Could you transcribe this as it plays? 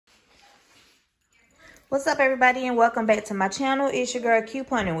What's up, everybody, and welcome back to my channel. It's your girl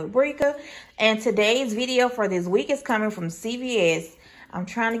Couponing with Brika, and today's video for this week is coming from CVS. I'm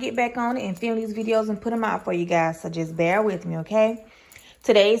trying to get back on it and film these videos and put them out for you guys, so just bear with me, okay?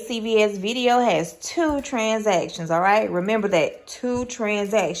 Today's CVS video has 2 transactions, all right? Remember that, 2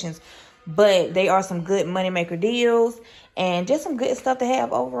 transactions, but they are some good moneymaker deals and just some good stuff to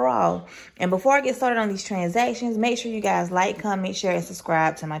have overall. And before I get started on these transactions, make sure you guys like, comment, share, and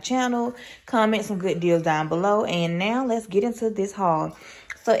subscribe to my channel. Comment some good deals down below. And now let's get into this haul.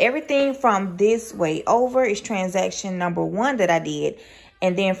 So everything from this way over is transaction number 1 that I did.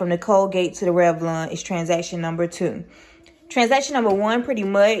 And then from the Colgate to the Revlon is transaction number 2. Transaction number 1, pretty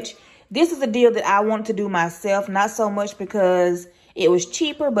much, this is a deal that I wanted to do myself. Not so much because it was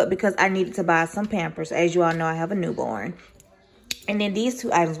cheaper, but because I needed to buy some Pampers. As you all know, I have a newborn. And then these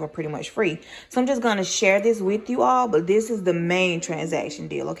 2 items were pretty much free. So I'm just going to share this with you all, but this is the main transaction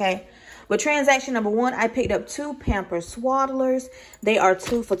deal, okay? But transaction number 1, I picked up 2 Pampers Swaddlers. They are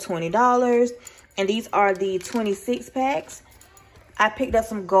 2 for $20. And these are the 26 packs. I picked up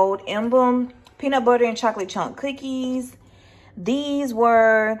some Gold Emblem peanut butter and chocolate chunk cookies. These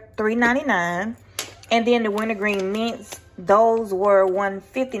were $3.99. And then the wintergreen mints, those were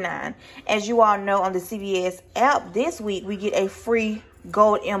 $1.59. As you all know, on the CVS app this week, we get a free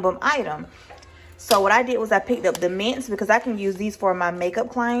Gold Emblem item. So what I did was I picked up the mints because I can use these for my makeup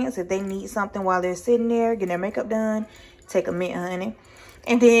clients. If they need something while they're sitting there, getting their makeup done, take a mint, honey.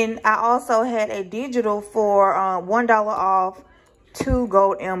 And then I also had a digital for $1 off 2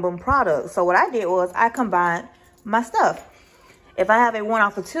 Gold Emblem products. So what I did was I combined my stuff. If I have a 1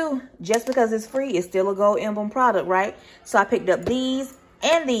 off of 2, just because it's free, it's still a Gold Emblem product, right? So I picked up these,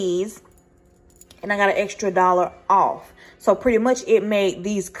 and I got an extra $1 off. So pretty much it made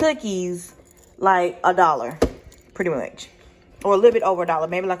these cookies like $1, pretty much. Or a little bit over $1,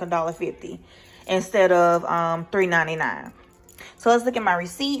 maybe like $1.50 instead of $3.99. So let's look at my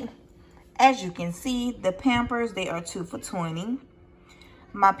receipt. As you can see, the Pampers, they are 2 for $20.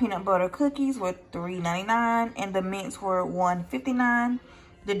 My peanut butter cookies were $3.99 and the mints were $1.59.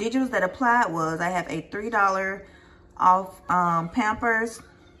 The digitals that applied was I have a $3 off Pampers.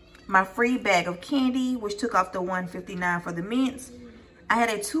 My free bag of candy, which took off the $1.59 for the mints. I had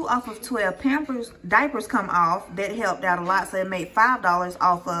a 2 off of 12 Pampers diapers come off. That helped out a lot, so it made $5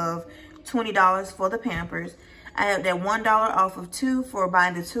 off of $20 for the Pampers. I had that $1 off of 2 for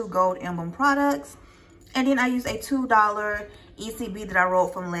buying the 2 Gold Emblem products. And then I used a $2 ECB that I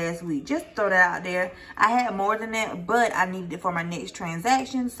wrote from last week. Just throw that out there. I had more than that, but I needed it for my next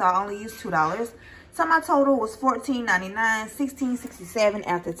transaction, so I only used $2. So my total was $14.99, $16.67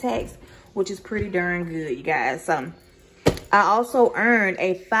 after tax, which is pretty darn good, you guys. So I also earned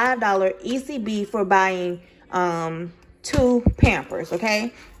a $5 ECB for buying 2 Pampers,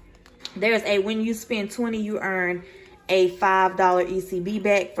 okay? There's a, when you spend $20, you earn a $5 ECB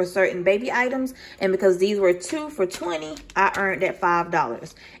back for certain baby items. And because these were 2 for $20, I earned that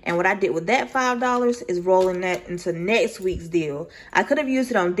 $5. And what I did with that $5 is rolling that into next week's deal. I could have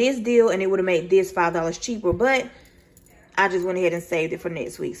used it on this deal and it would have made this $5 cheaper, but I just went ahead and saved it for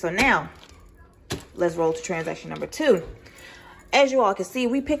next week. So now, let's roll to transaction number 2. As you all can see,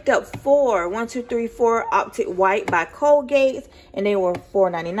 we picked up 4 Optic White by Colgate, and they were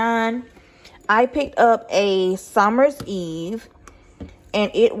 $4.99. I picked up a Summer's Eve,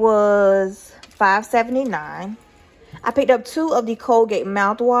 and it was $5.79. I picked up 2 of the Colgate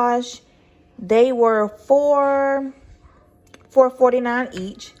mouthwash. They were $4.49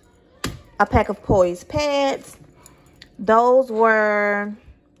 each. A pack of Poise pads. Those were,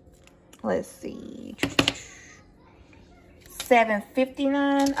 let's see,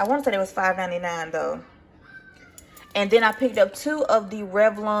 $7.59. I want to say it was $5.99 though. And then I picked up 2 of the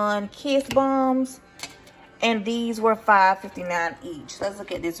Revlon Kiss Bombs. And these were $5.59 each. Let's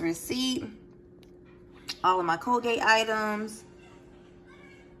look at this receipt. All of my Colgate items.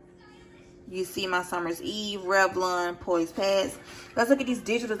 You see my Summer's Eve, Revlon, Poise pads. Let's look at these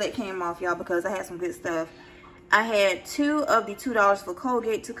digitals that came off, y'all, because I had some good stuff. I had 2 of the $2 for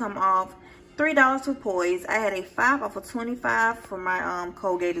Colgate to come off. $3 for Poise. I had a 5 off of 25 for my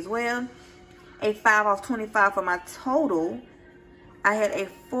Colgate as well. A 5 off 25 for my total. I had a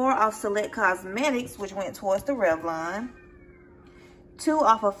 4 off Select Cosmetics, which went towards the Revlon. 2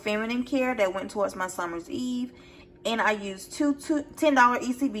 off of Feminine Care that went towards my Summer's Eve. And I used 2 $10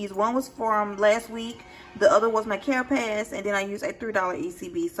 ECBs. One was from last week. The other was my Care Pass. And then I used a $3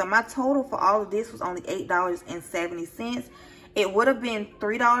 ECB. So my total for all of this was only $8.70. It would have been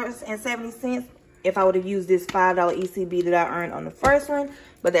 $3.70 if I would have used this $5 ECB that I earned on the first one.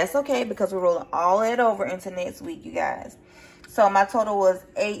 But that's okay because we're rolling all that over into next week, you guys. So my total was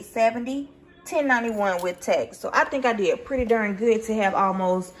 $8.70, $10.91 with tax. So I think I did pretty darn good to have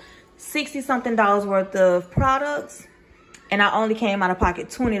almost $60-something worth of products. And I only came out of pocket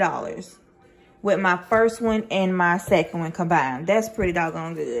 $20 with my first one and my second one combined. That's pretty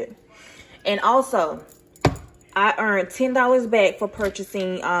doggone good. And also, I earned $10 back for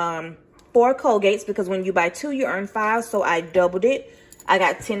purchasing 4 Colgates, because when you buy 2, you earn 5. So I doubled it. I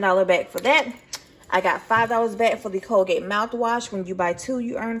got $10 back for that. I got $5 back for the Colgate mouthwash. When you buy 2,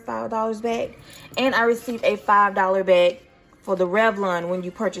 you earn $5 back. And I received a $5 back for the Revlon. When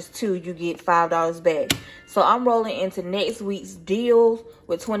you purchase 2, you get $5 back. So I'm rolling into next week's deals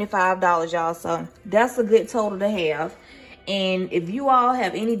with $25, y'all. So that's a good total to have. And if you all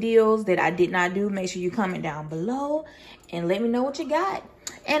have any deals that I did not do, make sure you comment down below and let me know what you got.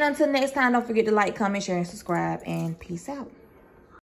 And until next time, don't forget to like, comment, share, and subscribe. And peace out.